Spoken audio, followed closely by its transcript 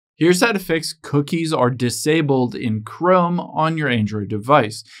Here's how to fix cookies are disabled in Chrome on your Android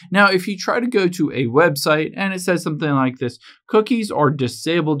device. Now, if you try to go to a website and it says something like this, cookies are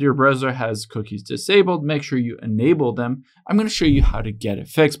disabled, your browser has cookies disabled, make sure you enable them. I'm going to show you how to get it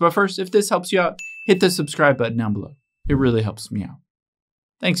fixed. But first, if this helps you out, hit the subscribe button down below. It really helps me out.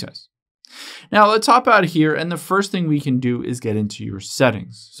 Thanks, guys. Now, let's hop out of here, and the first thing we can do is get into your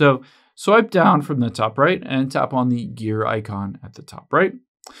settings. So swipe down from the top right and tap on the gear icon at the top right.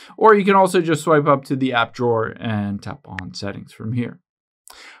 Or you can also just swipe up to the app drawer and tap on settings from here.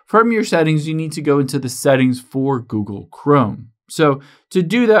 From your settings, you need to go into the settings for Google Chrome. So to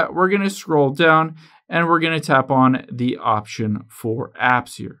do that, we're going to scroll down and we're going to tap on the option for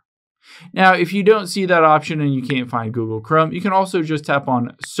apps here. Now, if you don't see that option and you can't find Google Chrome, you can also just tap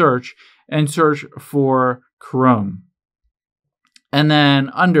on search and search for Chrome. And then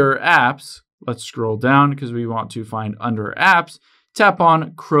under apps, let's scroll down because we want to find under apps. Tap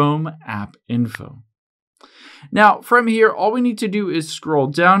on Chrome App Info. Now, from here, all we need to do is scroll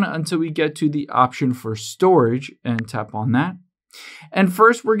down until we get to the option for storage and tap on that. And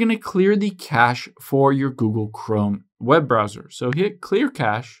first, we're going to clear the cache for your Google Chrome web browser. So hit Clear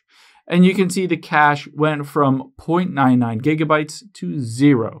Cache, and you can see the cache went from 0.99 gigabytes to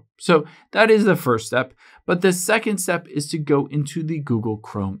 0. So that is the first step. But the second step is to go into the Google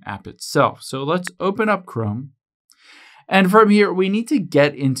Chrome app itself. So let's open up Chrome. And from here, we need to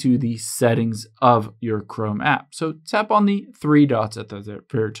get into the settings of your Chrome app. So tap on the three dots at the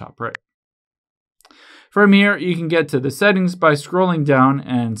very top right. From here, you can get to the settings by scrolling down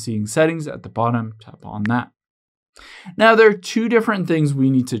and seeing settings at the bottom. Tap on that. Now, there are two different things we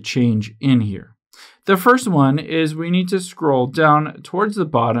need to change in here. The first one is we need to scroll down towards the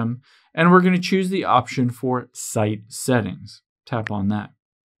bottom, and we're going to choose the option for site settings. Tap on that.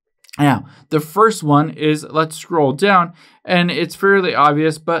 Now, the first one is, let's scroll down, and it's fairly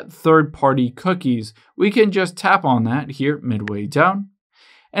obvious, but third-party cookies. We can just tap on that here midway down,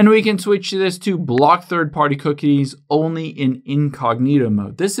 and we can switch this to block third-party cookies only in incognito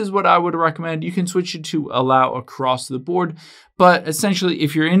mode. This is what I would recommend. You can switch it to allow across the board, but essentially,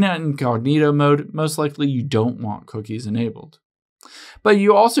 if you're in incognito mode, most likely you don't want cookies enabled. But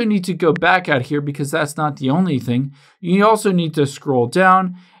you also need to go back out here because that's not the only thing. You also need to scroll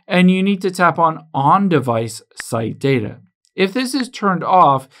down, and you need to tap on on-device site data. If this is turned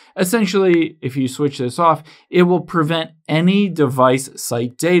off, essentially, if you switch this off, it will prevent any device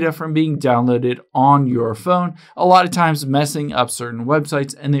site data from being downloaded on your phone, a lot of times messing up certain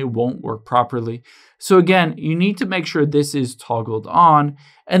websites and they won't work properly. So again, you need to make sure this is toggled on.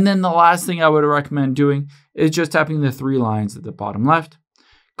 And then the last thing I would recommend doing is just tapping the three lines at the bottom left,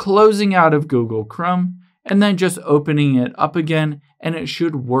 closing out of Google Chrome, and then just opening it up again, and it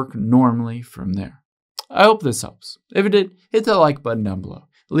should work normally from there. I hope this helps. If it did, hit the like button down below.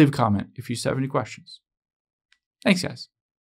 Leave a comment if you have any questions. Thanks, guys.